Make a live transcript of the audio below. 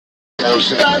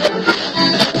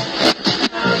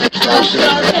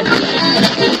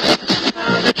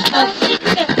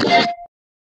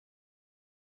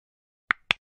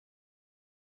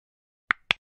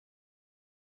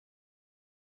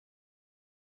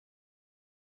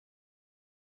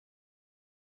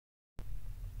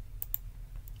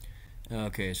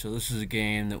Okay, so this is a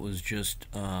game that was just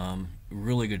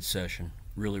really good session,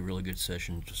 really good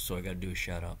session. Just so I got to do a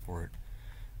shout out for it.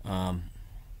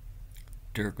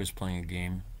 Dirk was playing a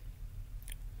game.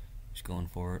 He's going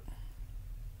for it,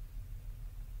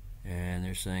 and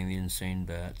they're saying the insane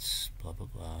bets, blah blah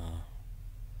blah.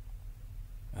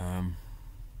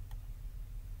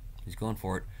 He's going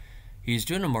for it. He's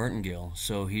doing a martingale,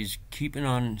 so he's keeping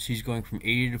on. He's going from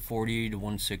 80 to 40 to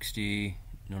 160.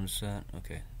 Notice that?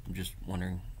 Okay, I'm just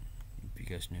wondering if you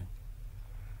guys knew.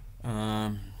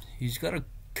 He's got a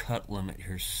cut limit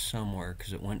here somewhere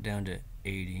because it went down to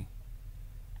 80,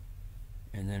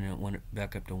 and then it went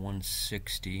back up to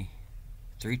 160,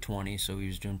 320. So he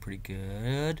was doing pretty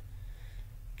good.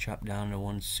 Chopped down to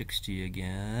 160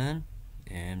 again,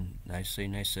 and nice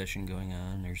session going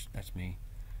on. That's me.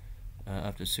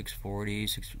 Up to 640.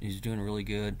 He's doing really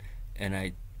good, and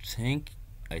I think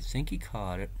he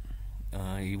caught it.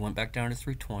 He went back down to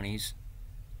 320s,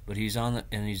 but he's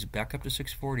he's back up to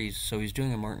 640s, so he's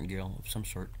doing a martingale of some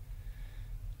sort.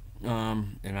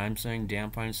 And I'm saying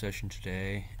damn fine session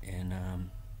today, and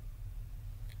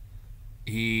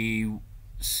he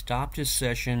stopped his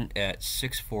session at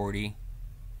 640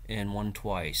 and won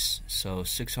twice. So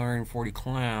 640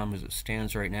 clam as it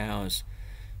stands right now is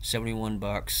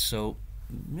 $71. So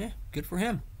yeah, good for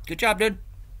him. Good job, dude.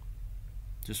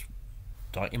 Just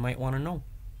thought you might want to know.